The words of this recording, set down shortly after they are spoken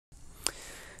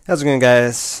How's it going,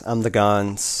 guys? I'm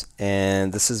TheGons,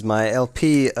 and this is my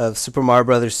LP of Super Mario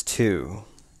Bros. 2.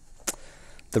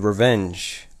 The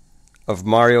Revenge of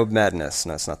Mario Madness.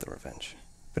 No, it's not The Revenge.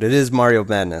 But it is Mario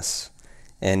Madness.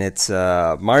 And it's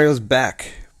Mario's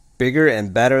back. Bigger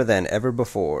and better than ever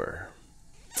before.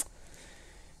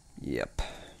 Yep.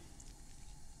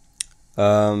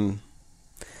 Bad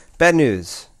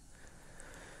news.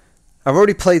 I've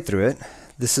already played through it.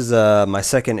 This is my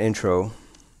second intro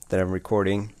that I'm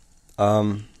recording,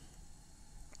 and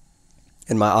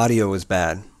my audio was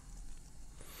bad.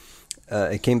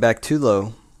 It came back too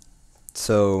low,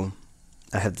 so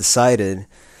I have decided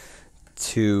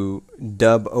to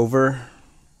dub over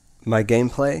my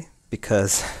gameplay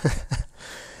because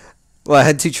well, I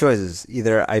had two choices.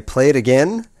 Either I play it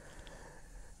again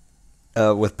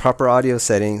with proper audio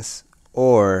settings,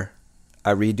 or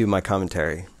I redo my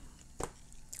commentary.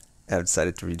 I've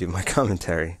decided to redo my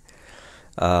commentary.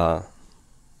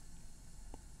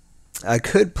 I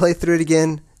could play through it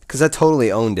again because I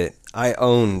totally owned it. I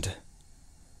owned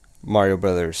Mario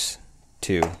Brothers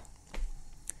 2.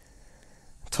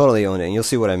 Totally owned it, and you'll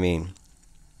see what I mean.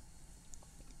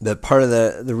 The part of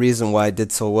the reason why I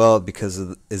did so well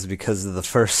is because of the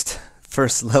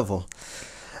first level.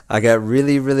 I got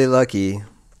really lucky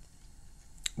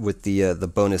with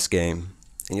the bonus game,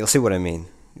 and you'll see what I mean.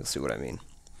 You'll see what I mean.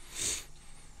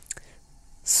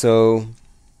 So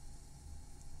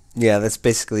yeah, that's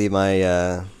basically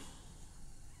my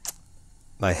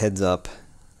my heads up,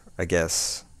 I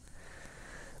guess.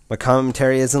 My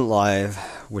commentary isn't live,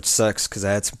 which sucks because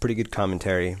I had some pretty good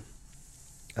commentary.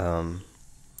 I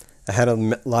had a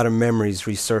lot of memories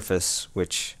resurface,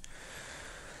 which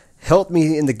helped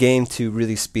me in the game to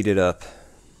really speed it up.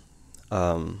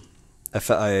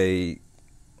 I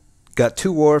got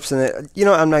 2 warps, and you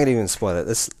know, I'm not gonna even spoil it.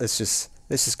 Let's just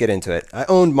get into it. I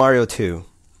owned Mario 2.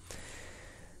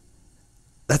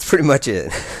 That's pretty much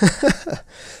it.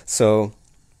 So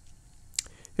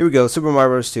here we go, Super Mario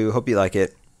Bros. 2. Hope you like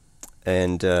it.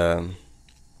 And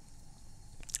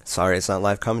sorry it's not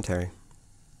live commentary.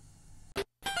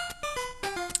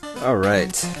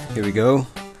 Alright, here we go.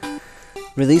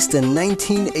 Released in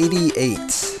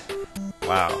 1988.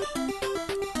 Wow.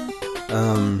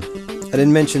 I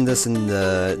didn't mention this in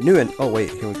the new oh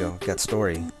wait, here we go. Got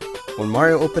story. When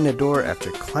Mario opened a door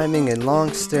after climbing a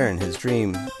long stair in his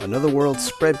dream, another world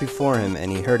spread before him,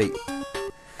 and he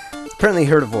apparently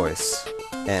heard a voice.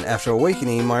 And after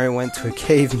awakening, Mario went to a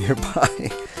cave nearby.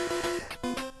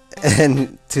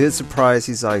 And to his surprise,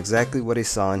 he saw exactly what he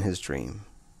saw in his dream.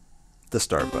 The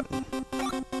start button.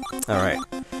 Alright.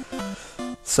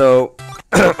 So,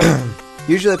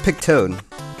 usually I pick Toad.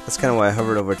 That's kind of why I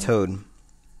hovered over Toad.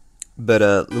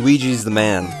 But Luigi's the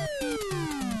man.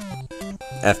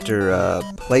 After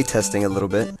playtesting a little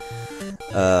bit,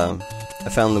 I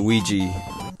found Luigi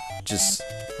just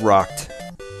rocked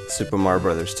Super Mario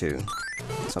Bros. 2.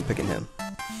 So I'm picking him.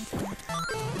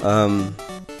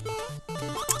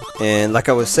 And like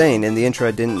I was saying in the intro,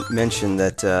 I didn't mention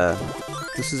that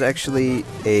this is actually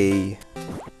a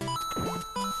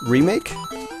remake,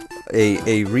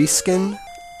 a reskin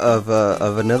of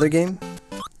another game.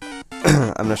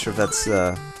 I'm not sure if that's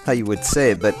how you would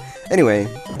say it, but anyway,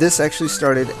 this actually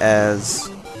started as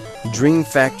Dream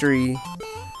Factory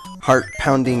Heart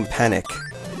Pounding Panic.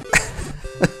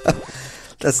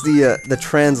 That's the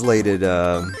translated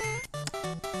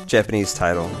Japanese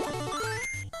title.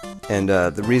 And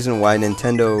the reason why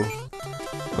Nintendo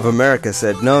of America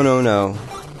said no,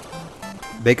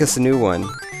 make us a new one,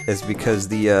 is because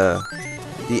the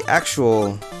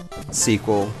actual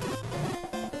sequel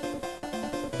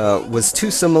was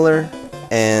too similar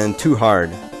and too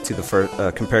hard to the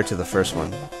first compared to the first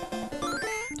one.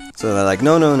 So they're like,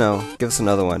 no, give us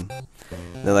another one.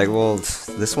 They're like, well,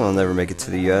 this one will never make it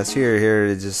to the US.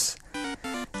 Here, just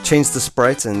change the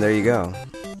sprites and there you go.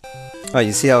 Oh,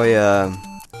 you see how he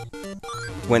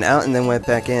went out and then went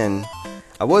back in.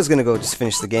 I was gonna go just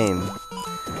finish the game,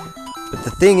 but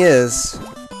the thing is,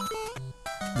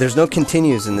 there's no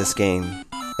continues in this game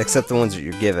except the ones that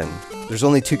you're given. There's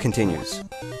only 2 continues.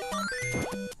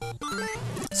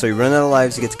 So you run out of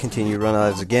lives, you get to continue. Run out of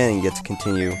lives again, you get to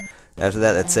continue. After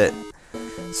that, that's it.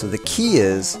 So the key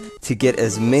is to get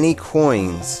as many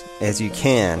coins as you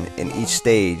can in each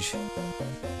stage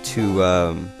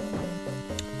to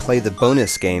play the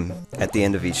bonus game at the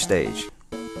end of each stage.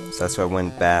 So that's why I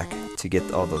went back to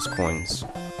get all those coins.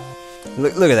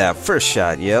 Look at that, first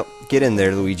shot. Yep, get in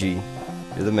there, Luigi.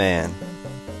 You're the man.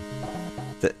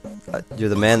 You're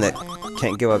the man that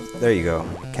can't go up. There you go.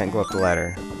 Can't go up the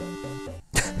ladder.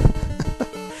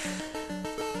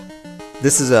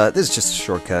 This is just a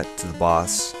shortcut to the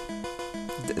boss.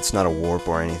 it's not a warp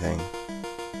or anything.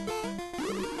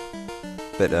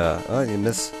 But oh, I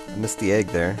missed the egg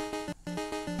there.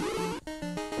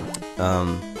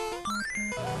 But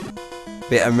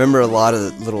yeah, I remember a lot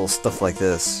of little stuff like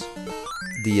this.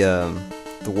 The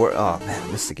war. Oh man, I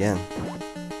missed again.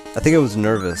 I think I was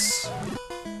nervous.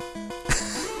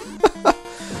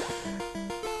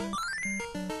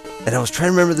 And I was trying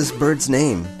to remember this bird's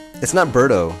name. It's not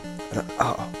Birdo.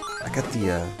 Oh, I got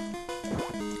the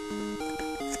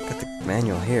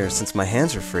manual here since my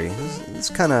hands are free. It's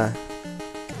kind of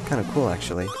cool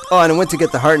actually. Oh, and I went to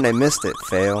get the heart and I missed it.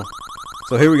 Fail.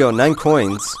 So here we go. 9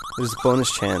 coins. There's a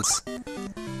bonus chance.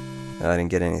 Oh, I didn't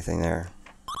get anything there.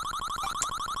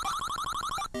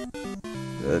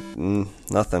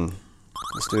 Nothing.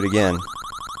 Let's do it again.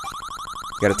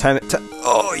 Gotta time it.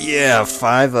 Oh yeah,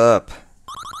 5 up.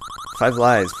 5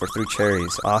 lives for 3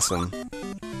 cherries. Awesome.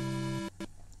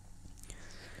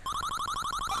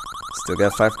 Still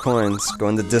got 5 coins.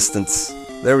 Going the distance.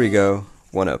 There we go.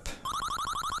 1 up.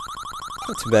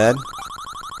 Not too bad.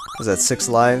 Was that 6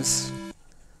 lives?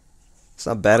 It's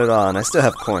not bad at all. And I still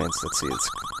have coins. Let's see. It's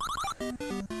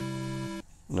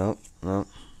nope. Nope.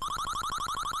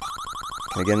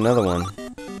 Can I get another one?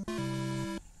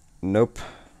 Nope.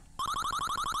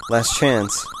 Last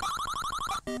chance.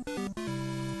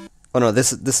 Oh no,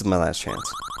 this is my last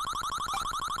chance.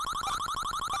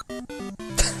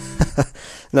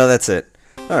 No, that's it.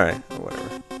 Alright,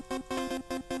 whatever.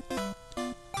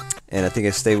 And I think I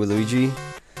stay with Luigi.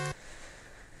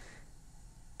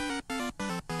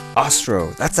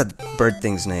 Ostro. That's a bird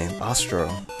thing's name. Ostro.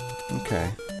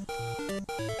 Okay.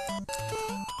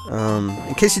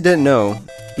 In case you didn't know,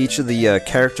 each of the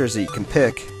characters that you can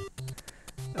pick,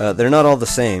 they're not all the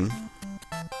same.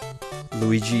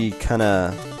 Luigi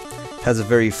kinda has a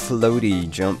very floaty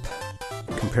jump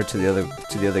compared to the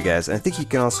other guys. And I think he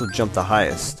can also jump the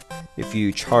highest if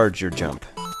you charge your jump.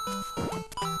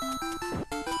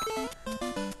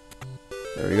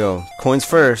 There we go. Coins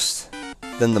first,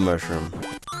 then the mushroom.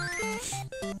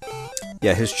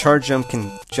 Yeah, his charge jump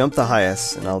can jump the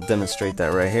highest, and I'll demonstrate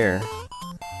that right here.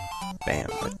 Bam,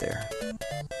 right there.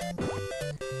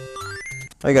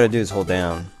 All you gotta do is hold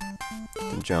down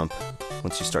and jump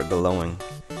once you start glowing.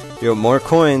 Yo, more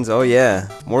coins! Oh yeah,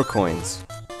 more coins.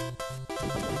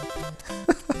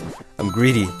 I'm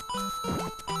greedy.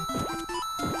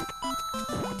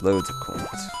 Loads of coins.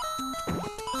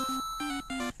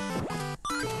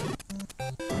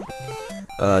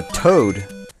 Toad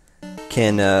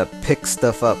can pick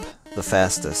stuff up the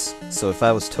fastest. So if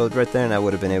I was Toad right there, and I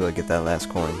would have been able to get that last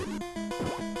coin.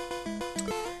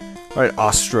 Alright,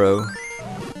 Ostro.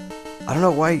 I don't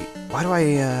know why do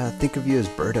I think of you as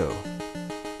Birdo?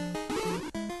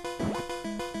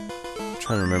 I'm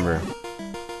trying to remember.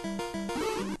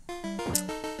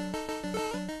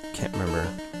 Can't remember.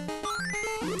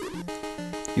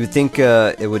 You would think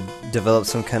it would develop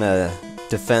some kind of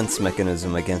defense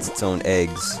mechanism against its own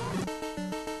eggs,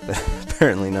 but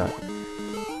apparently not.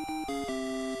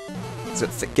 So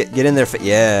get in there,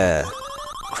 yeah,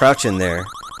 crouch in there.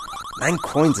 9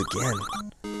 coins again.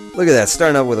 Look at that,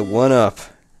 starting out with a 1 up.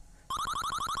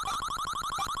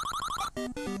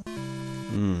 It'd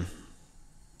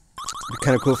be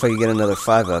kind of cool if I could get another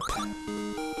 5 up.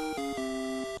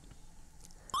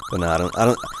 But no,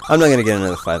 I'm not gonna get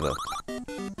another 5 up.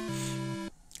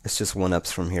 It's just 1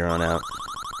 ups from here on out.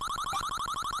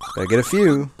 Gotta get a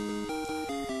few.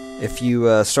 If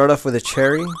you start off with a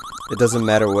cherry, it doesn't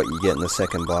matter what you get in the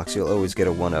second box, you'll always get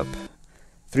a 1 up.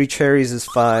 3 cherries is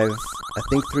 5. I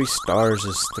think 3 stars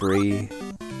is 3.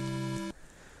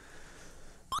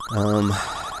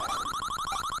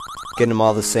 Getting them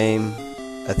all the same,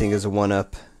 I think is a 1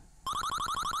 up.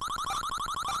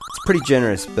 It's pretty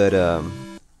generous, but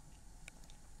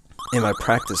in my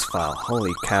practice file,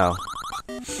 holy cow,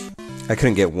 I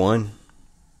couldn't get 1.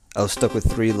 I was stuck with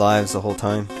 3 lives the whole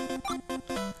time.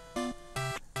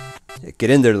 Yeah, get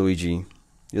in there, Luigi.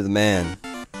 You're the man.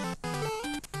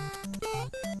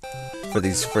 For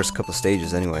these first couple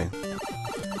stages, anyway.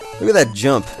 Look at that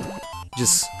jump.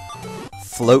 Just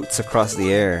floats across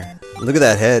the air. Look at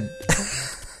that head.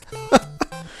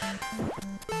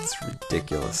 It's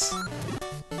ridiculous.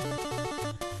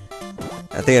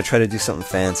 I think I try to do something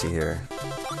fancy here.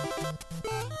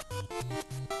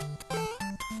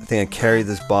 I think I carried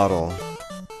this bottle,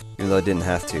 even though I didn't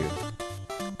have to.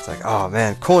 It's like, oh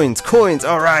man, coins, coins!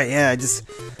 Alright, yeah, I just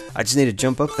need to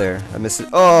jump up there. I missed it.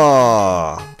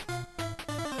 Oh!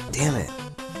 Damn it.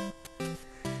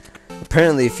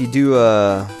 Apparently, if you do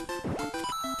a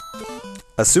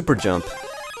super jump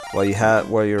while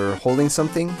you're holding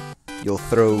something, you'll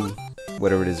throw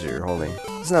whatever it is that you're holding.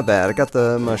 It's not bad. I got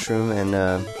the mushroom and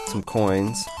some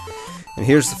coins. And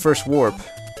here's the first warp.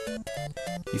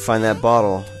 You find that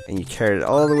bottle, and you carry it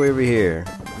all the way over here.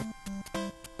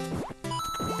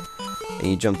 And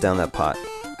you jump down that pot.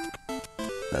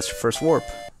 That's your first warp.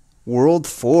 World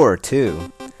 4,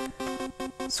 too.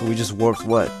 So we just warped,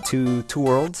 what, two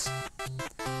worlds?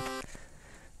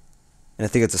 And I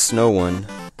think it's a snow one.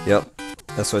 Yep.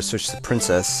 That's why I switched to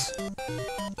Princess.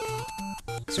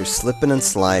 So you're slipping and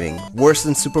sliding. Worse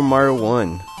than Super Mario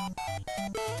 1.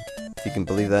 If you can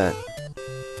believe that.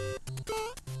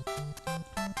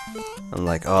 I'm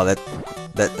like, oh, that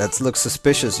looks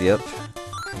suspicious. Yep.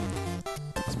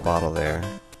 This bottle there.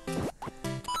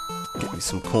 Get me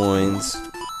some coins.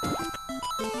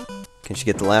 Can she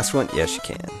get the last one? Yes, she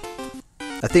can.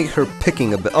 I think her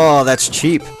picking a bit. Oh, that's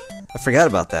cheap. I forgot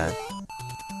about that.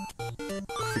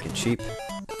 Freaking cheap.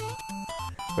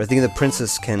 But I think the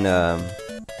princess can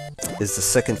is the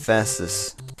second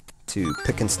fastest to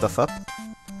picking stuff up.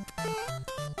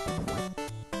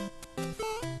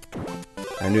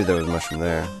 I knew there was a mushroom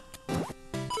there.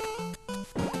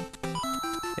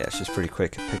 Yeah, she's pretty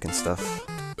quick at picking stuff.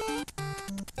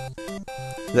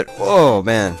 Whoa,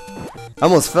 man. I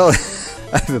almost fell.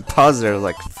 I even paused there,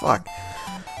 like, fuck.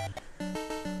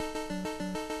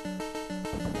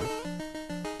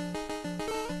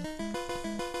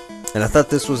 And I thought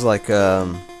this was like, I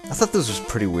thought this was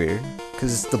pretty weird.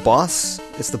 Because it's the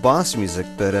boss music,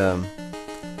 but,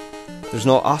 there's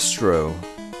no ostro.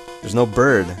 There's no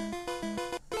bird.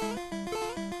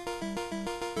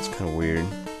 It's kind of weird.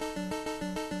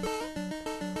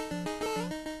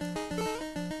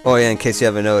 Oh yeah, in case you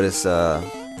haven't noticed, the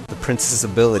princess's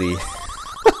ability,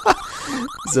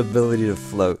 his ability to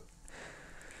float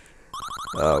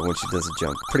when she does a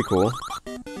jump. Pretty cool.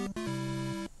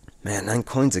 Man, 9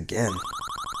 coins again.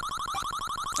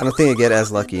 I don't think I get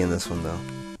as lucky in this one though.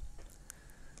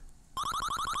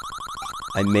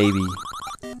 I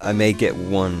may get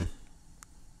one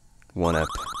up.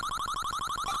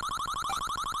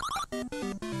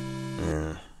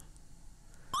 Yeah.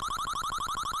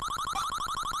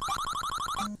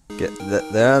 Get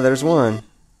that there's one.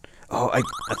 Oh, I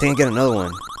think I get another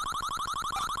one.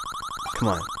 Come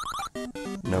on.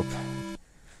 Nope.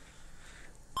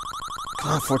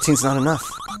 Come on, 14's not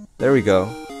enough. There we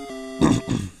go.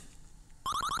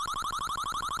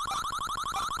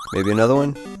 Maybe another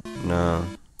one? No.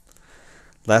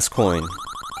 Last coin.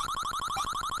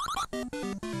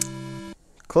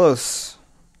 Close.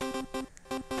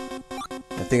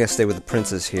 I think I stay with the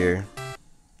princess here.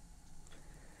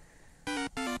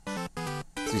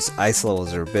 These ice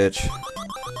levels are a bitch.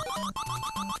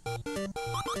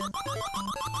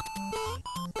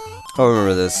 Oh, I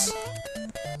remember this.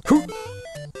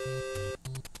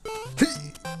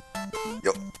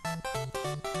 Yo.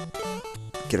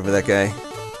 Get over that guy.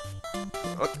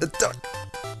 Oh, the duck.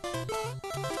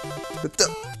 The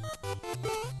duck.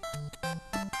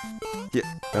 Yeah.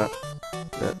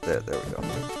 There we go.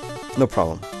 No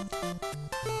problem.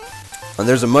 And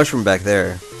there's a mushroom back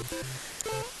there.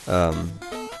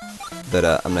 But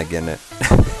I'm not getting it.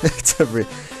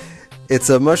 It's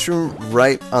a mushroom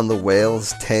right on the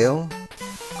whale's tail.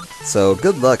 So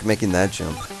good luck making that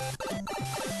jump.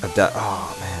 I've died.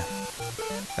 Oh man,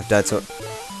 I've died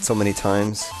so many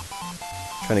times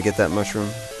trying to get that mushroom.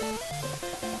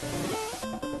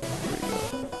 There we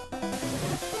go.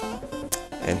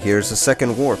 And here's the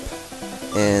second warp.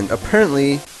 And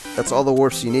apparently that's all the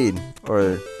warps you need,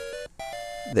 or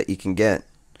that you can get.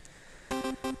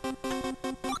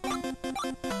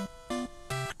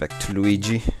 Back to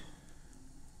Luigi.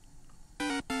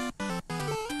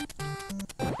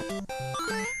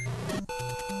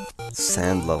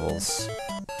 Sand levels.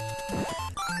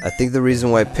 I think the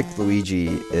reason why I picked Luigi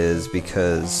is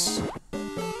because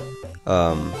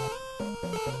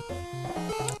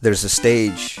there's a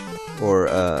stage or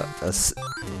a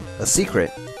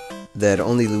secret that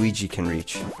only Luigi can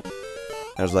reach.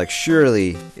 I was like,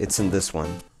 surely it's in this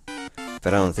one, but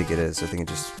I don't think it is. I think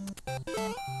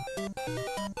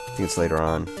it's later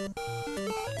on.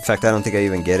 In fact, I don't think I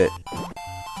even get it.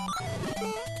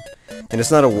 And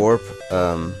it's not a warp.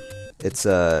 It's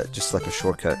just like a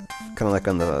shortcut, kind of like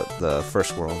on the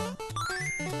first world.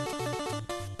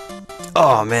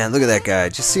 Oh man, look at that guy!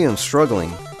 Just see him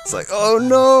struggling. It's like, oh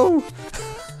no!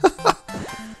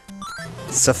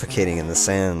 Suffocating in the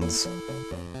sands.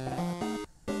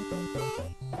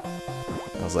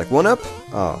 I was like, one up?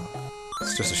 Oh,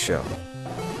 it's just a show.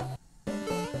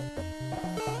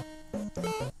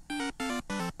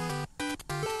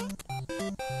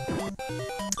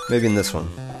 Maybe in this one.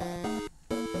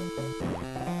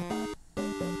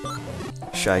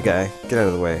 Shy guy, get out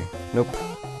of the way. Nope.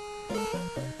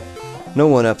 No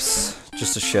one-ups,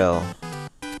 Just a shell.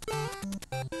 I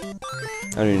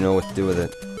don't even know what to do with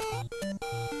it.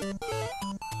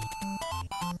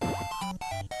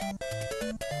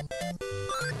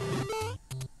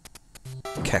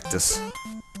 Cactus.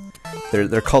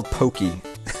 They're called Pokey.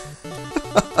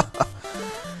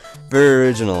 Very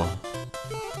original.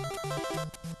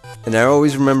 And I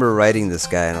always remember riding this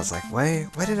guy, and I was like, why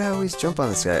did I always jump on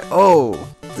this guy? Oh,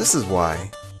 this is why.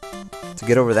 To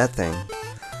get over that thing.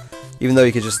 Even though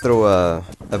you could just throw a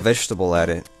vegetable at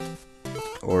it.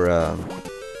 Or,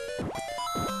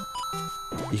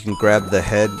 you can grab the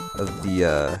head of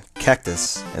the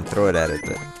cactus and throw it at it,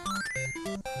 but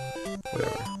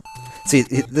whatever. See,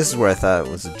 this is where I thought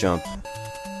it was a jump.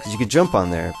 Because you could jump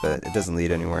on there, but it doesn't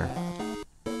lead anywhere.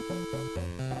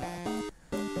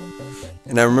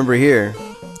 And I remember here,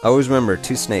 I always remember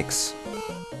 2 snakes.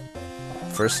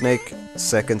 First snake,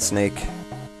 second snake,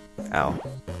 ow.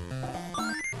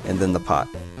 And then the pot.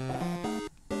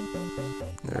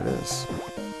 There it is.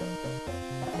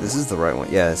 This is the right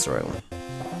one. Yeah, it's the right one.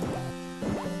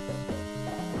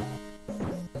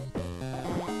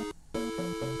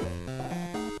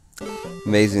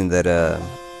 Amazing that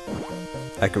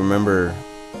I can remember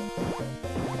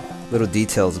little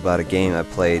details about a game I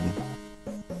played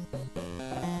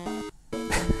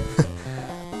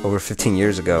over 15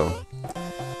 years ago,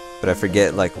 but I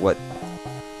forget like what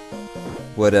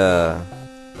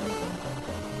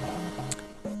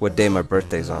day my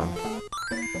birthday's on,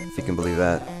 if you can believe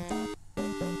that.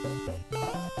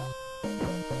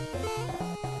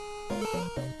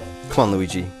 Come on,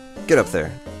 Luigi, get up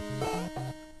there.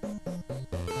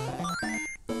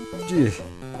 Gee.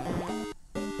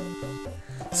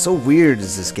 So weird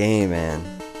is this game, man.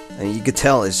 I mean, you could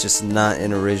tell it's just not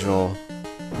an original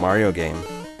Mario game.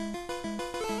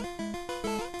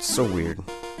 So weird.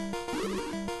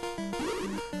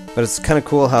 But it's kind of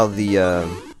cool how these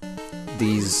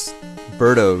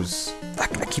birdos, I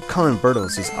keep calling them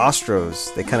birdos, these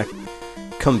ostros, they kind of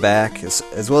come back,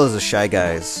 as well as the Shy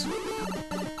Guys.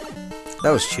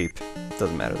 That was cheap.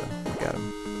 Doesn't matter though. Got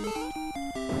him.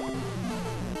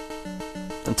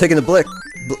 I'm taking the brick.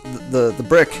 The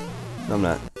brick. No, I'm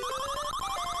not.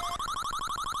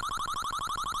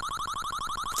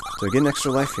 Do I get an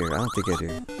extra life here? I don't think I do.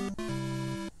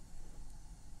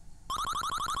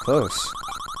 Close.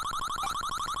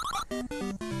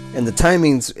 And the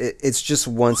timings, it's just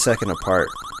 1 second apart.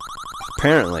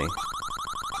 Apparently.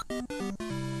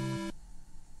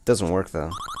 Doesn't work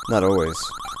though. Not always.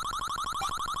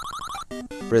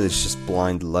 Really, it's just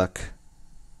blind luck.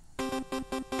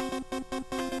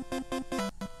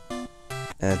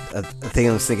 And I think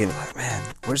I was thinking, like, man,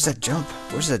 where's that jump?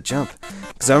 Where's that jump?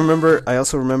 Because I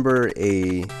also remember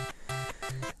a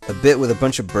bit with a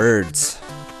bunch of birds.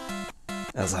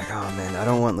 I was like, oh man, I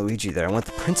don't want Luigi there. I want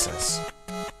the princess.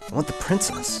 I want the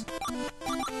princess.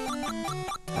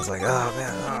 I was like, oh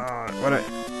man,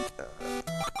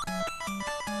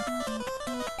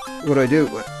 what do I do?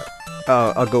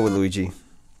 I'll go with Luigi.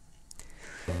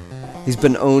 He's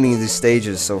been owning these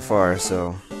stages so far,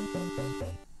 so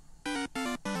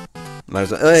might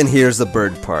as well. And here's the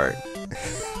bird part.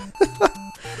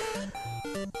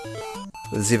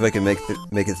 Let's see if I can make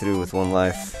it through with 1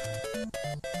 life.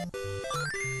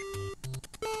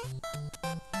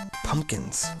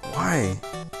 Pumpkins. Why?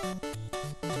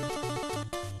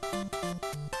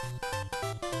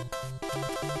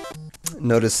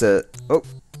 Notice that.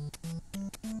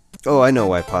 Oh, I know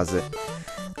why I paused it.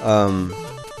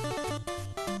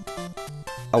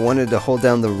 I wanted to hold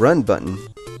down the run button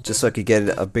just so I could get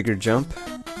a bigger jump,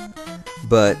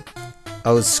 but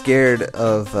I was scared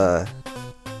of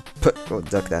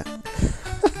duck that.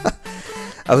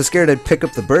 I was scared I'd pick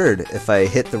up the bird if I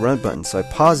hit the run button, so I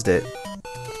paused it,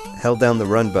 held down the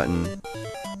run button,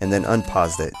 and then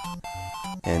unpaused it,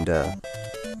 and that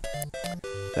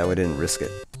way I didn't risk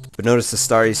it. But notice the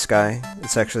starry sky,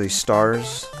 it's actually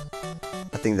stars.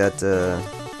 I think that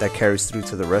that carries through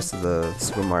to the rest of the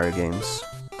Super Mario games.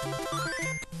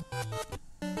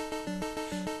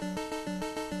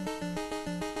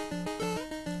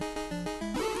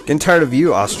 Getting tired of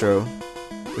you, Ostro,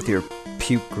 with your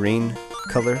puke green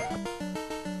color.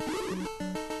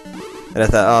 And I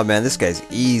thought, oh man, this guy's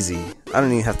easy. I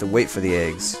don't even have to wait for the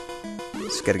eggs.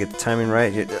 Just gotta get the timing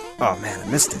right. Oh man, I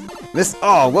missed it. Missed.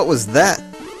 Oh, what was that?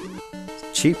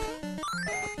 Cheap.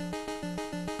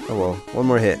 Oh well, 1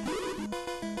 more hit.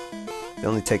 They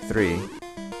only take 3.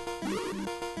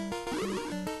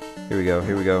 Here we go,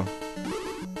 here we go.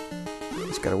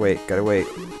 Just gotta wait, gotta wait.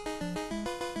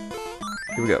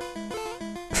 Here we go.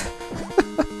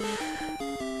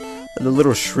 And the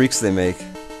little shrieks they make.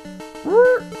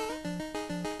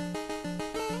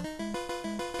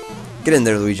 Get in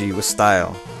there, Luigi, with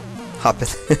style. Hop in.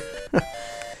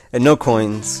 And no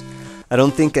coins. I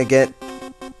don't think I get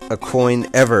a coin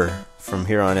ever from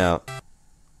here on out.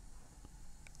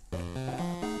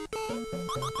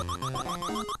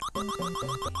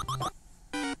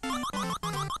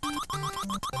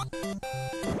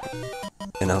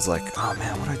 And I was like, oh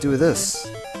man, what do I do with this?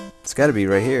 It's gotta be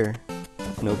right here.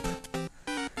 Nope.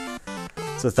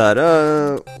 So I thought,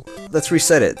 let's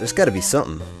reset it. There's gotta be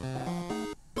something.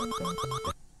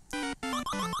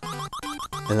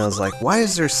 And I was like, why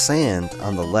is there sand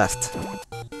on the left?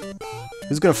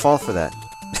 Who's gonna fall for that?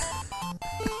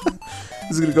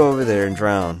 Who's gonna go over there and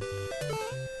drown?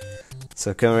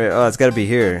 So come here. Oh, it's gotta be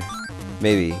here.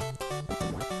 Maybe. I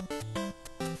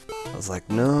was like,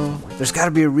 no. There's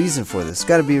gotta be a reason for this.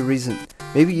 Gotta be a reason.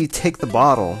 Maybe you take the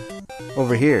bottle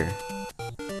over here.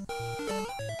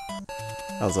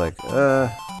 I was like,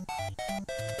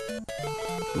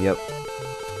 yep.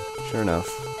 Sure enough.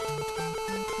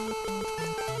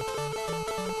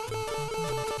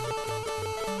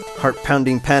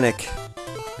 Heart-pounding panic.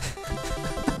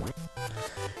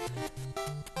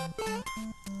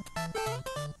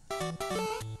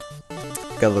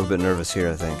 Got a little bit nervous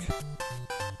here, I think.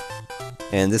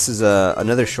 And this is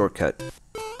another shortcut.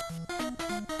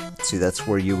 See, that's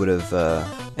where you would have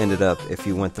ended up if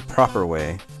you went the proper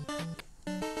way.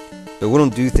 But we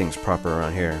don't do things proper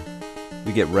around here.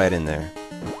 We get right in there.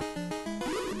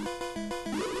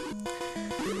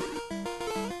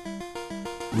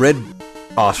 Red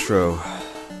Ostro.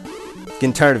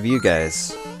 Getting tired of you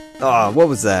guys. Ah, what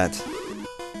was that?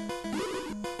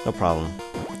 No problem.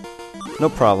 No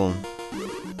problem.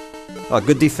 Oh,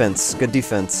 good defense. Good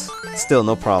defense. Still,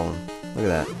 no problem. Look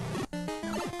at that.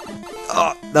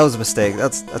 Oh, that was a mistake.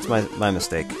 That's my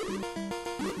mistake.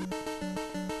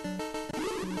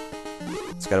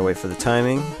 Just gotta wait for the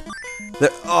timing. There.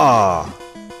 Oh,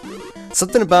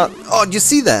 something about. Oh, did you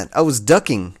see that? I was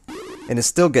ducking, and it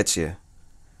still gets you.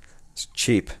 It's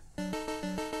cheap.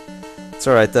 It's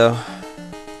all right though.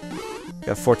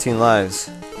 Got 14 lives.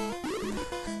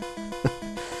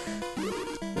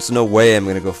 There's no way I'm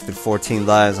gonna go through 14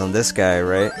 lives on this guy,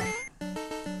 right?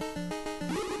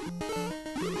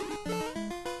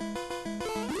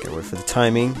 Gotta wait for the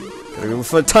timing. Gotta wait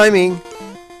for the timing.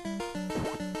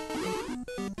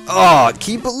 Oh,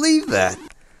 can you believe that?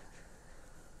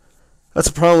 That's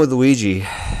the problem with Luigi.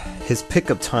 His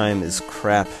pickup time is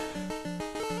crap.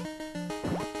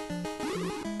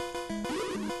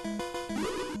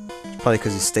 Probably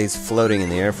because he stays floating in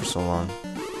the air for so long.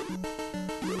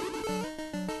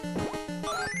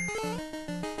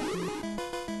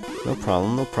 No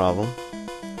problem, no problem.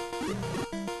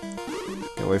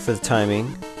 Gotta wait for the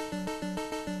timing.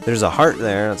 There's a heart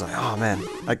there. I was like, oh man,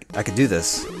 I could do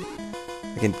this.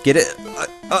 I can get it.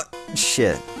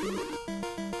 Shit.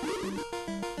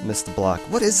 Missed the block.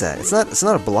 What is that? It's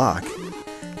not a block.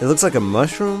 It looks like a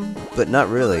mushroom, but not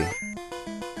really.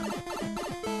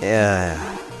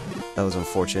 Yeah. That was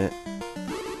unfortunate.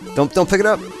 Don't pick it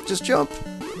up. Just jump.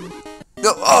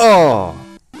 Go. Oh!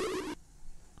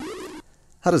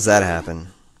 How does that happen?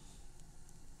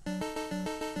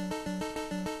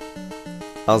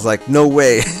 I was like, no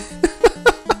way.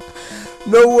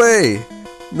 No way.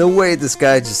 No way this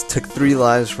guy just took 3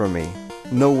 lives from me.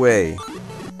 No way.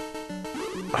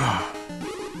 Ah,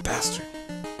 bastard.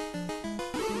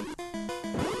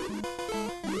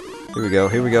 Here we go,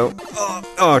 here we go.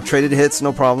 Oh, traded hits,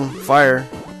 no problem. Fire.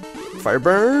 Fire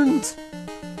burns.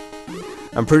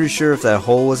 I'm pretty sure if that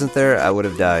hole wasn't there, I would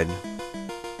have died.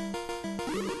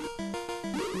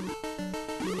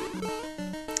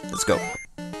 Let's go.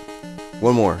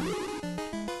 One more.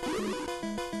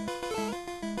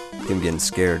 I'm getting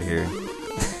scared here.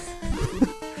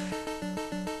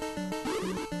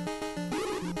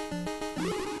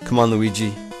 Come on,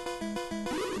 Luigi.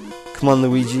 Come on,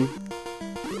 Luigi.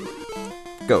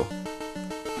 Go.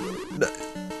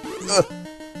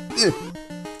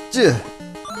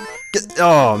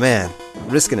 Oh man,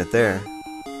 risking it there.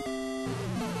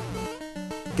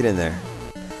 Get in there.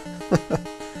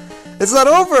 It's not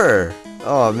over!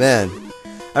 Oh man.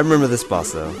 I remember this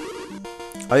boss though.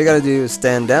 All you gotta do is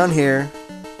stand down here,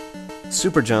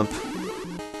 super jump,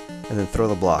 and then throw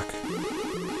the block.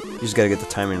 You just gotta get the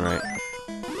timing right.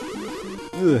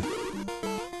 Ugh.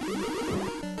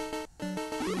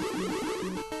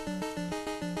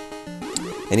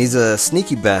 And he's a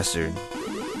sneaky bastard.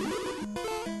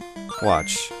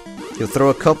 Watch. He'll throw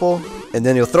a couple, and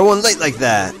then he'll throw one late like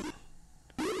that.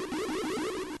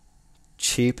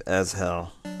 Cheap as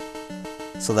hell.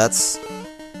 So that's...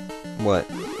 what?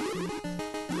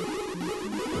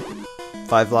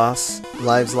 5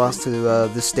 lives lost to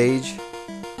this stage?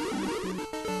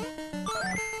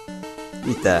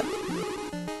 Eat that.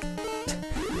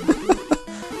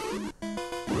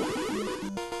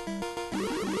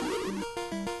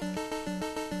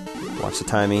 Watch the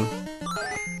timing.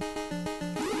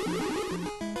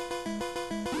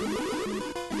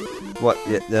 What?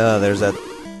 Yeah, there's that.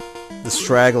 The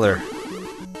straggler.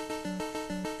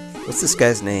 What's this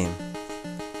guy's name?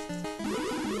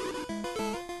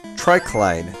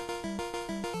 Triclide.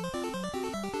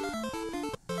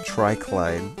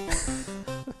 Triclide.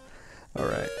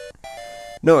 Alright.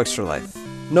 No extra life.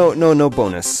 No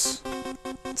bonus.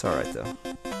 It's alright though.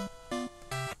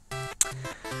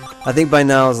 I think by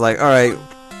now it's like, alright,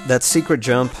 that secret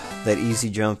jump, that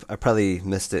easy jump, I probably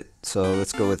missed it. So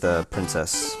let's go with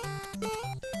Princess.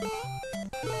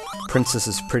 Princess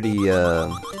is pretty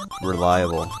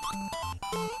reliable.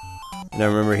 And I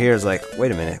remember here it's like,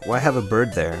 wait a minute, why have a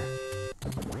bird there?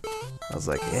 I was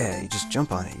like, yeah, you just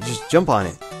jump on it. You just jump on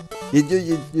it. You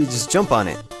just jump on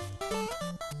it.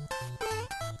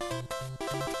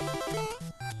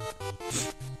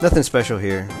 Nothing special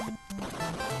here.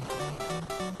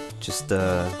 Just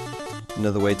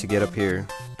another way to get up here.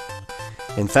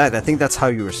 In fact, I think that's how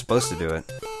you were supposed to do it.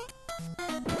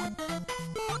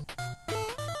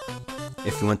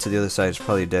 If you went to the other side, it's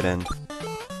probably a dead end.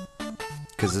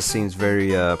 Because this seems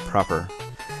very proper.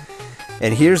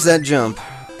 And here's that jump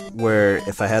where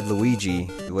if I had Luigi,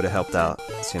 it would have helped out.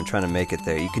 See, I'm trying to make it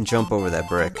there. You can jump over that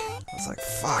brick. I was like,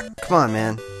 fuck, come on,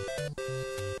 man.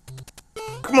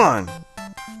 Come on.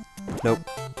 Nope.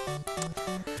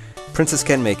 Princess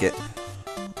can make it.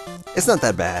 It's not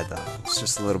that bad though. It's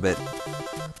just a little bit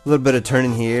of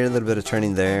turning here, a little bit of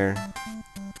turning there.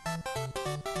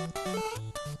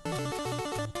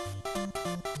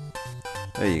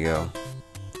 There you go.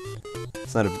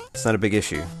 It's not a big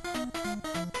issue.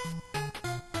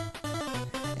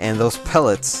 And those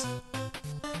pellets,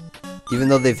 even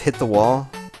though they've hit the wall,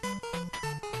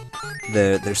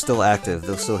 they're still active.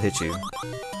 They'll still hit you.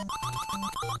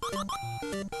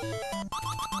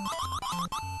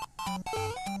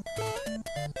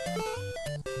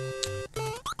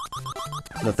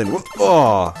 Nothing.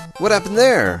 Oh, what happened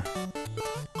there?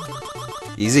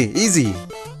 Easy, easy.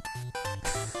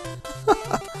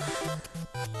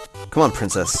 Come on,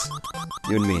 princess.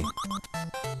 You and me.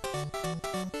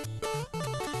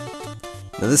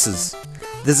 Now this is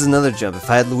another jump. If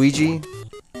I had Luigi,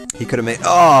 he could have made.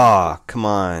 Oh, come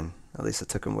on. At least I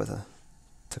took him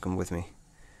with me.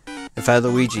 If I had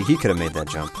Luigi, he could have made that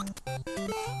jump.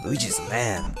 Luigi's the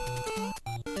man.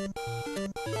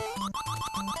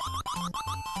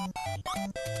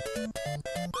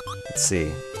 Let's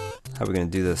see. How are we gonna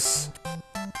do this?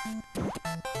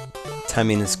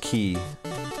 Timing is key.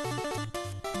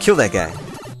 Kill that guy.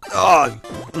 Oh.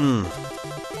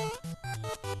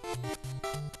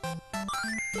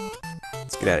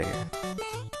 Let's get out of here.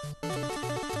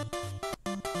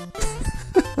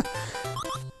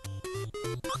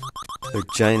 They're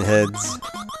giant heads.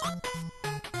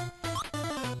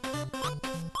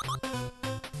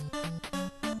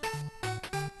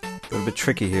 A little bit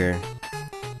tricky here,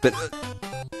 but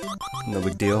no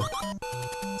big deal.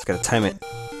 Just gotta time it.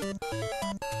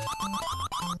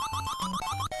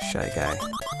 Shy guy.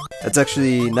 That's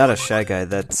actually not a shy guy.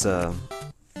 That's what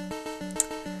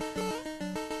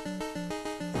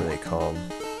are they called?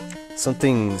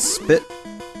 Something spit?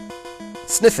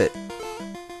 Sniff it.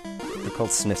 They're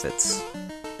called sniffets.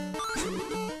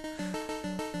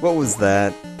 What was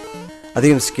that? I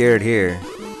think I'm scared here.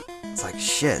 It's like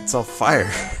shit. It's all fire.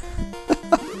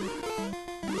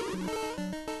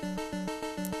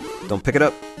 Don't pick it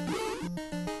up.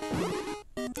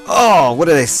 Oh, what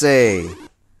did I say?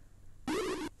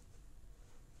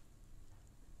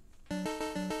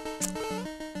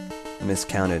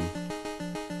 Miscounted.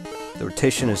 The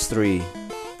rotation is 3.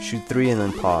 Shoot 3 and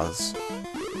then pause.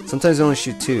 Sometimes I only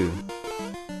shoot 2,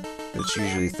 but it's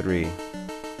usually 3.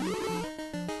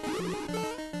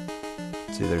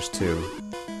 See, there's 2.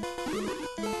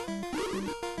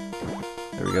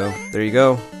 There we go. There you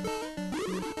go.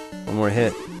 One more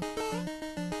hit.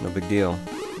 No big deal.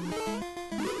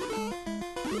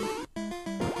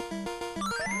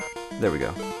 There we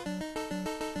go.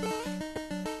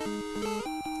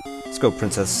 Let's go,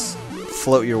 princess.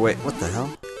 Float your way. What the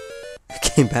hell? I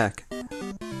came back.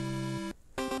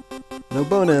 No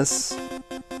bonus.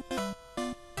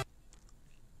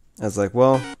 I was like,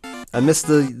 well, I missed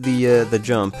the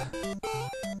jump,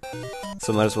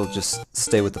 so might as well just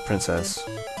stay with the princess.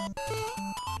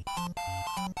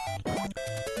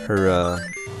 Her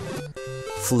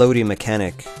floaty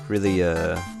mechanic really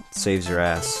saves your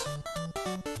ass.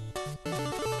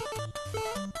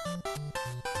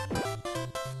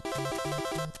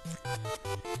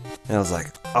 And I was like,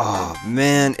 oh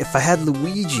man, if I had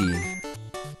Luigi.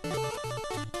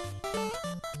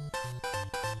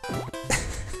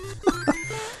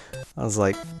 I was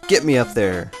like, get me up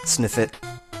there, sniff it.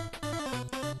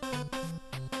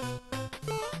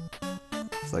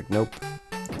 It's like, nope.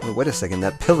 Oh, wait a second,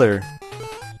 that pillar's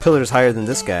higher than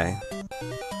this guy.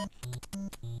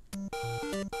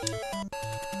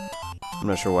 I'm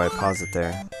not sure why I paused it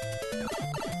there.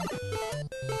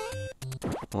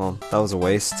 Well, that was a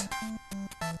waste.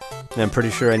 And I'm pretty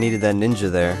sure I needed that ninja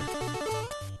there.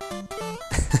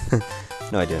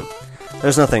 No, I didn't.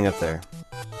 There's nothing up there.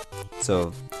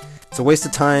 So, it's a waste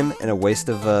of time and a waste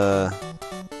of a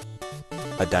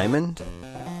diamond?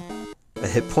 A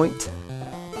hit point?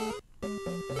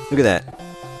 Look at that.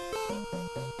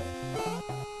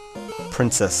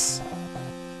 Princess.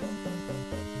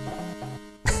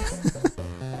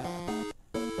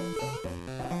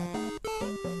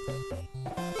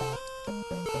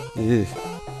 Ew.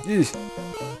 Ew.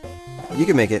 You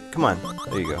can make it. Come on.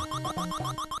 There you go.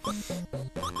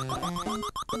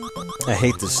 I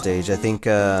hate this stage. I think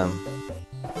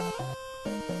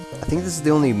this is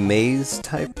the only maze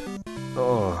type.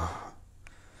 Oh.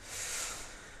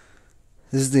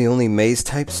 This is the only maze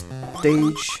type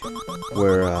stage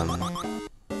where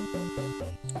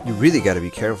you really got to be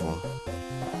careful.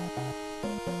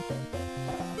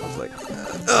 I was like,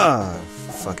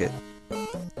 fuck it.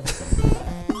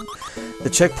 The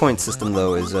checkpoint system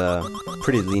though is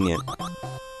pretty lenient.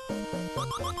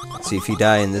 See, if you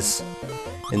die in this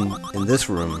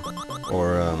room,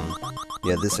 or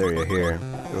yeah, this area here,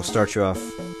 it'll start you off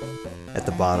at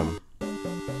the bottom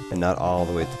and not all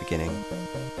the way at the beginning.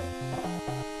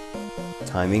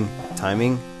 Timing,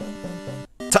 timing,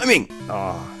 timing!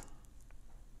 Oh.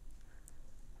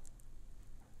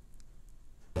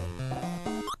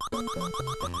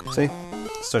 See?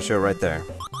 Starts you right there.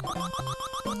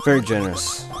 Very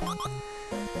generous.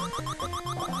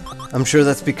 I'm sure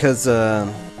that's because it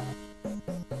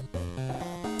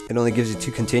only gives you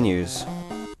 2 continues,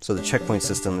 so the checkpoint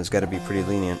system has got to be pretty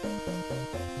lenient.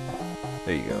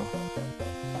 There you go.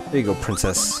 There you go,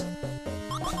 princess.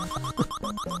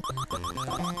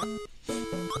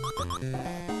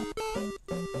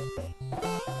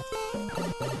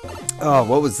 Oh,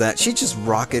 what was that? She just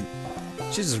rocketed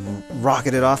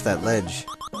off that ledge.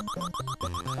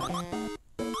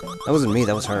 That wasn't me,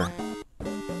 that was her.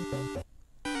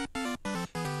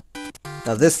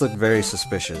 Now this looked very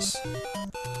suspicious.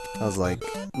 I was like,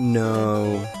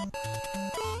 no.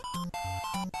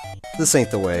 This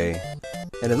ain't the way.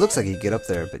 And it looks like you get up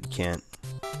there, but you can't.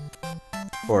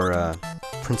 Or,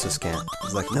 Princess can't. I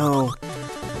was like, no.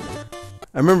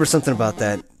 I remember something about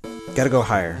that. Gotta go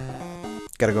higher.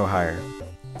 Gotta go higher.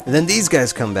 And then these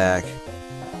guys come back.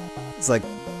 It's like,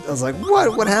 I was like,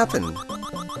 what? What happened?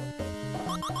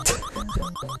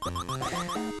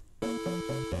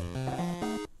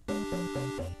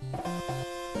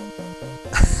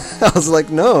 I was like,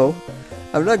 no,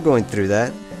 I'm not going through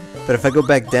that. But if I go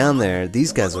back down there,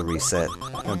 these guys will reset.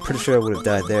 I'm pretty sure I would have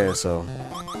died there, so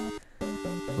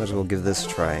might as well give this a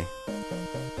try.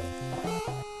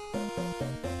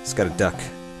 It's got a duck.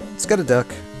 It's got a duck.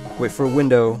 Wait for a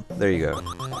window. There you go.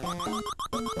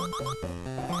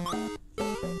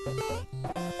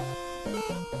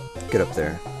 Get up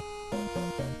there.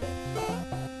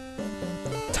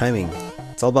 Timing.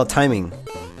 It's all about timing.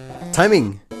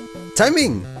 Timing!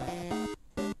 Timing!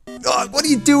 God, what are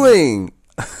you doing?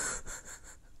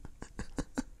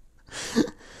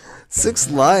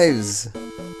 6 lives.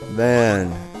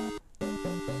 Man. I've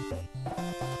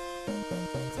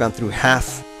gone through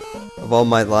half of all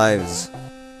my lives.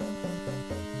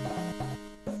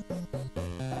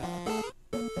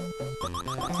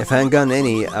 If I hadn't gotten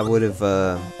any, I would have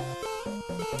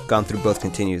gone through both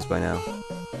continues by now.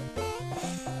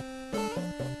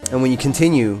 And when you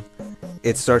continue,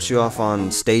 it starts you off on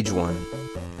stage 1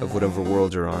 of whatever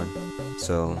world you're on.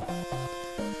 So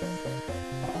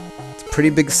it's a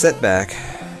pretty big setback.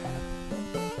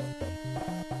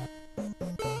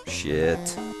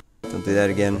 Shit. Don't do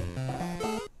that again.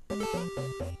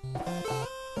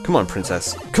 Come on,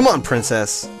 princess. Come on,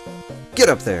 princess! Get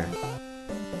up there!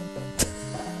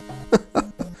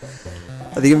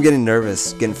 I think I'm getting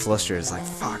nervous, getting flustered. It's like,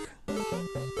 fuck.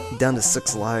 I'm down to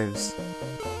 6 lives.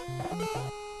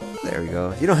 There we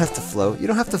go. You don't have to float. You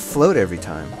don't have to float every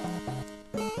time.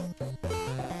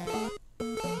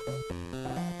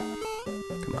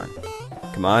 Come on.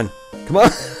 Come on. Come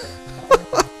on!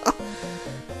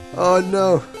 Oh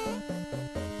no!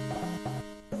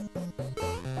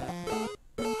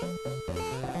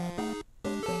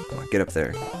 Come on, get up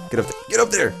there. Get up there. Get up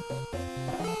there!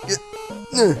 Get...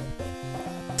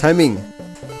 Timing.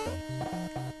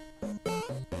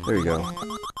 There you go.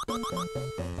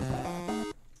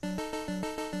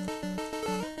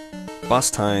 Boss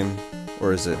time,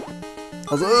 or is it?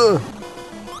 I was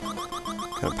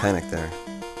kind of panicked there.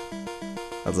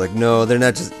 I was like, no, they're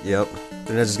not just. Yep,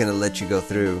 they're not just gonna let you go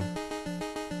through.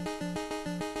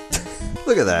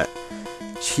 Look at that,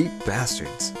 cheap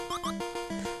bastards.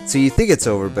 So you think it's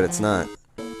over, but it's not.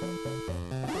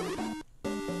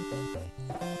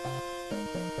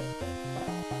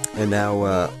 And now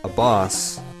a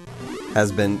boss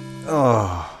has been.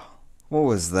 Oh, what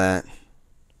was that?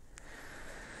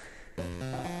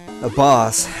 A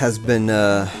boss has been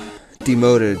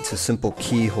demoted to simple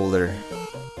key holder.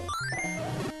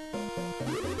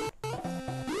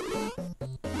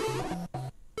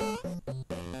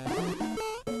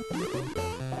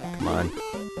 Come on.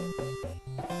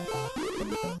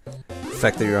 The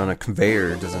fact that you're on a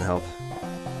conveyor doesn't help.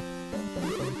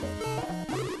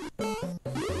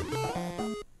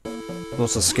 I'm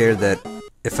also scared that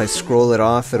if I scroll it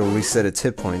off, it'll reset its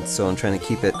hit points, so I'm trying to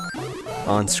keep it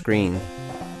on screen.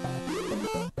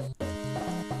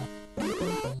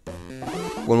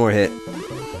 One more hit.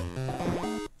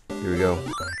 Here we go.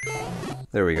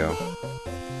 There we go.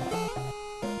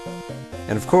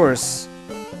 And of course,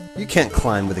 you can't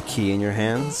climb with a key in your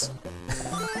hands.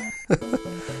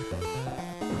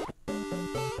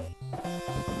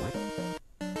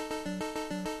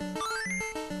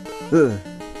 Ugh.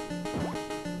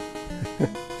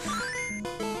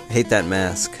 I hate that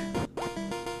mask.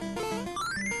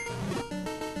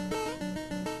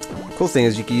 Cool thing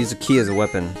is you can use a key as a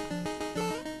weapon.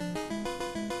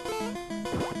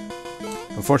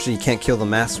 Unfortunately, you can't kill the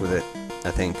mask with it,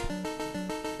 I think.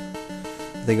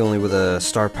 I think only with a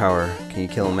star power can you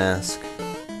kill a mask.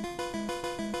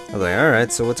 I was like,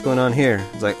 alright, so what's going on here?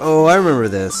 It's like, oh, I remember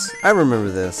this. I remember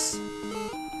this.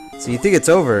 So you think it's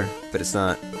over, but it's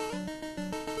not.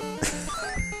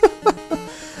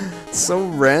 So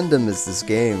random is this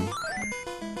game.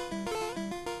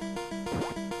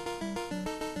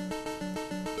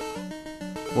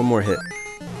 One more hit.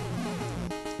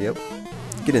 Yep.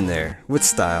 Get in there. With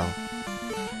style.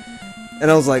 And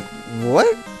I was like,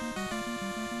 what?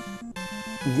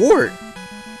 Wart?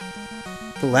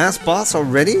 The last boss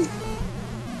already?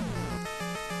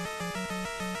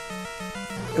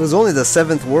 It was only the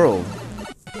 7th world.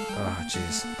 Oh,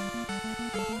 jeez.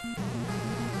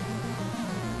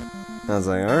 I was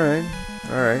like, alright.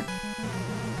 Alright.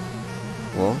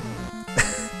 Well,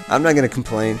 I'm not gonna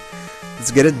complain.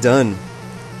 Let's get it done.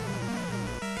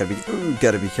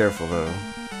 Gotta be careful though.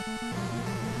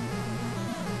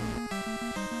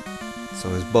 So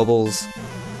his bubbles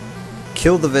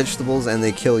kill the vegetables and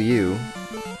they kill you.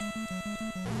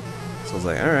 So I was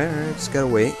like, alright, just gotta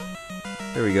wait.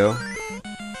 There we go.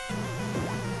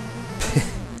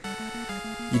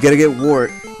 You gotta get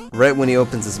Wart right when he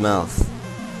opens his mouth.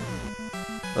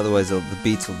 Otherwise the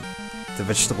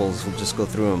vegetables will just go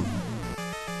through him.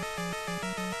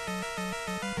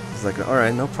 It's like,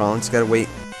 alright, no problem, just gotta wait.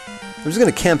 I'm just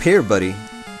gonna camp here, buddy.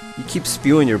 You keep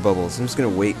spewing your bubbles. I'm just gonna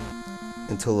wait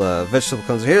until a vegetable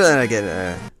comes here, then I get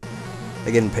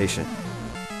impatient.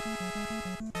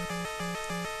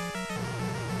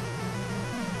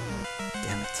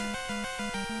 Damn it.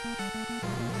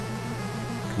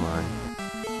 Come on.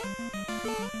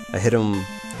 I hit him.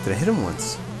 Did I hit him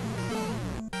once?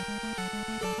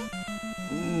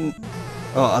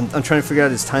 Oh, I'm trying to figure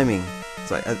out his timing.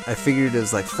 So I figured it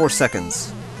was like 4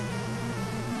 seconds.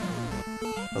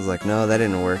 I was like, no, that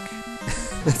didn't work.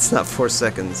 It's not 4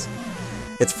 seconds.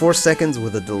 It's 4 seconds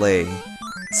with a delay.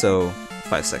 So,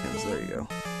 5 seconds. There you go.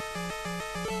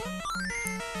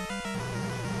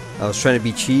 I was trying to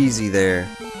be cheesy there.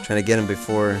 Trying to get him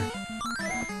before...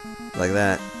 like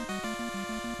that.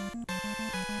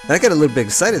 And I got a little bit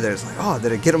excited there. It's like, oh,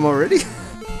 did I get him already?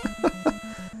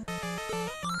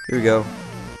 Here we go.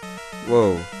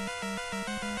 Whoa.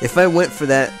 If I went for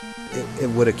that, it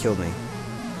would have killed me.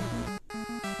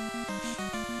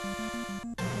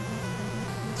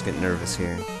 Let's get nervous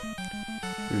here. Here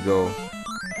we go.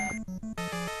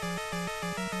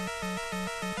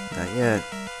 Not yet.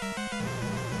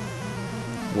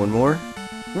 One more.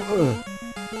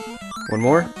 One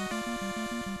more.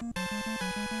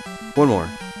 One more.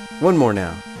 One more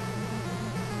now.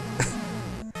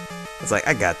 It's like,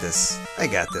 I got this. I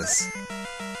got this.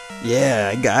 Yeah,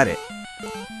 I got it.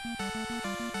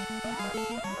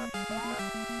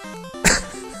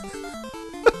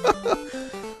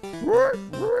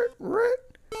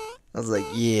 I was like,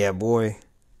 yeah, boy.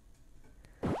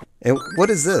 And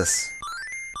what is this?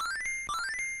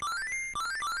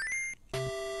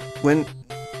 When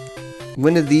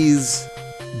did these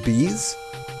bees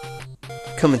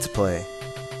come into play?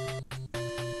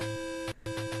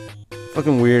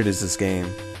 Fucking weird is this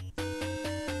game.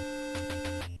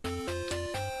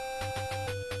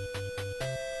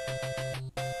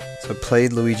 So I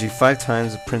played Luigi 5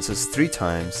 times, the Princess 3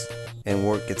 times, and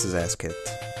Wart gets his ass kicked.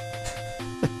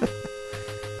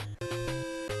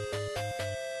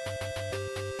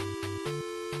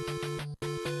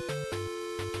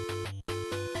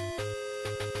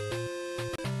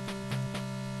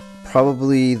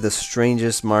 Probably the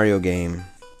strangest Mario game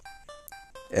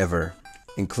ever,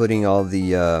 including all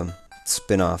the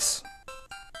spin-offs.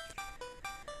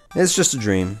 It's just a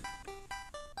dream.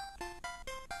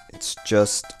 It's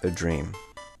just a dream.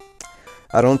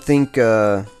 I don't think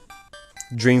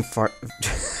Dream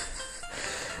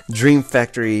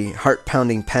Factory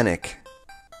Heart-Pounding Panic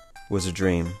was a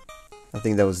dream. I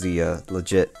think that was the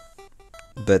legit.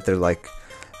 But they're like,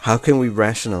 how can we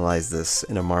rationalize this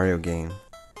in a Mario game?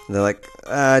 And they're like,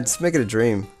 just make it a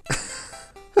dream.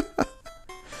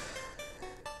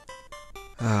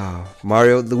 Oh,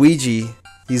 Luigi,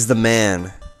 he's the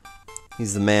man.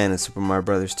 He's the man in Super Mario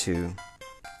Brothers 2.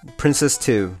 Princess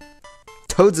 2.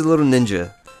 Toad's a little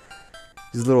ninja.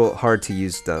 He's a little hard to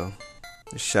use though.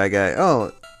 The shy guy.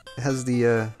 Oh, it has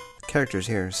the characters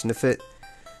here. Sniffit,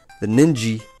 the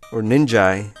Ninja or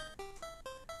Ninjai,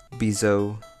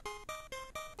 Bezo,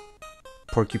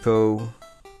 Porcupo,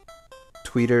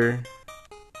 Tweeter,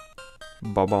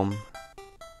 Bob-omb.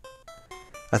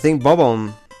 I think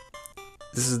Bob-omb,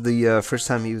 this is the first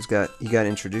time he got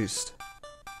introduced.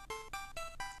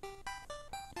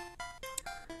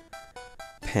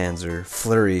 Panzer,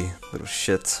 Flurry, little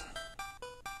shit.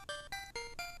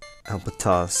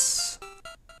 Albatos.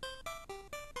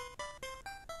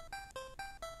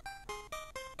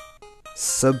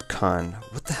 Subcon.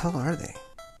 What the hell are they?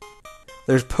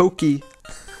 There's Pokey.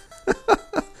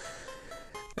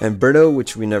 And Birdo,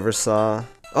 which we never saw.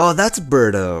 Oh, that's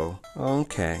Birdo. Oh,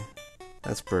 okay.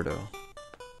 That's Birdo.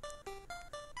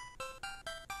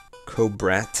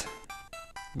 Cobrat.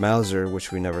 Mauser,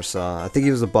 which we never saw. I think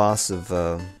he was the boss of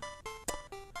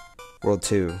World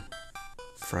 2.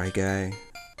 Fry Guy.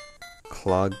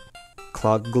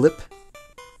 Cloglip.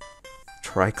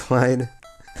 Triclide.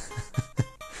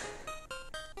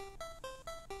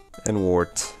 And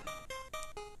Wart.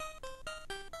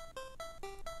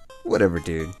 Whatever,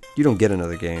 dude. You don't get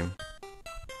another game.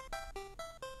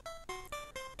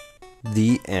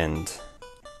 The end.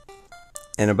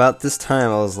 And about this time,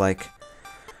 I was like,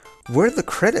 where are the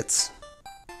credits?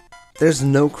 There's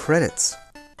no credits.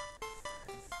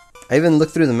 I even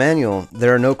looked through the manual.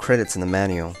 There are no credits in the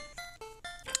manual.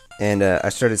 And I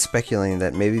started speculating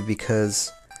that maybe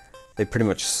because they pretty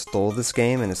much stole this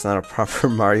game and it's not a proper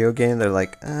Mario game, they're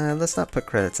like, let's not put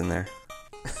credits in there.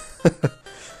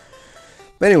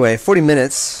 But anyway, 40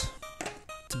 minutes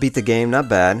to beat the game, not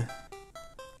bad.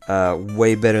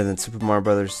 Way better than Super Mario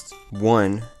Brothers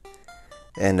 1.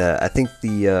 And I think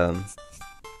the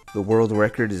world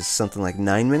record is something like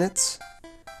 9 minutes,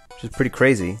 which is pretty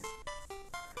crazy.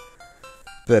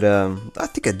 But I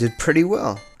think I did pretty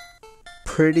well.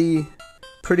 Pretty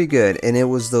good. And it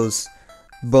was those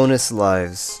bonus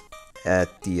lives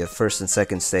at the first and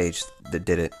second stage that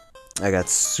did it. I got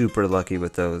super lucky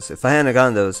with those. If I hadn't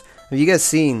gotten those, have you guys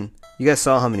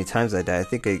saw how many times I died. I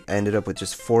think I ended up with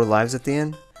just 4 lives at the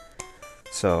end.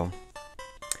 So,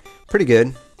 pretty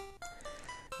good.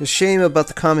 A shame about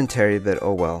the commentary, but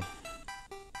oh well.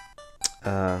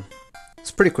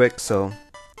 It's pretty quick, so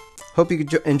hope you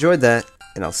enjoyed that,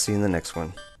 and I'll see you in the next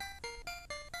one.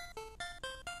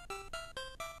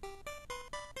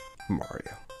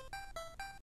 Mario.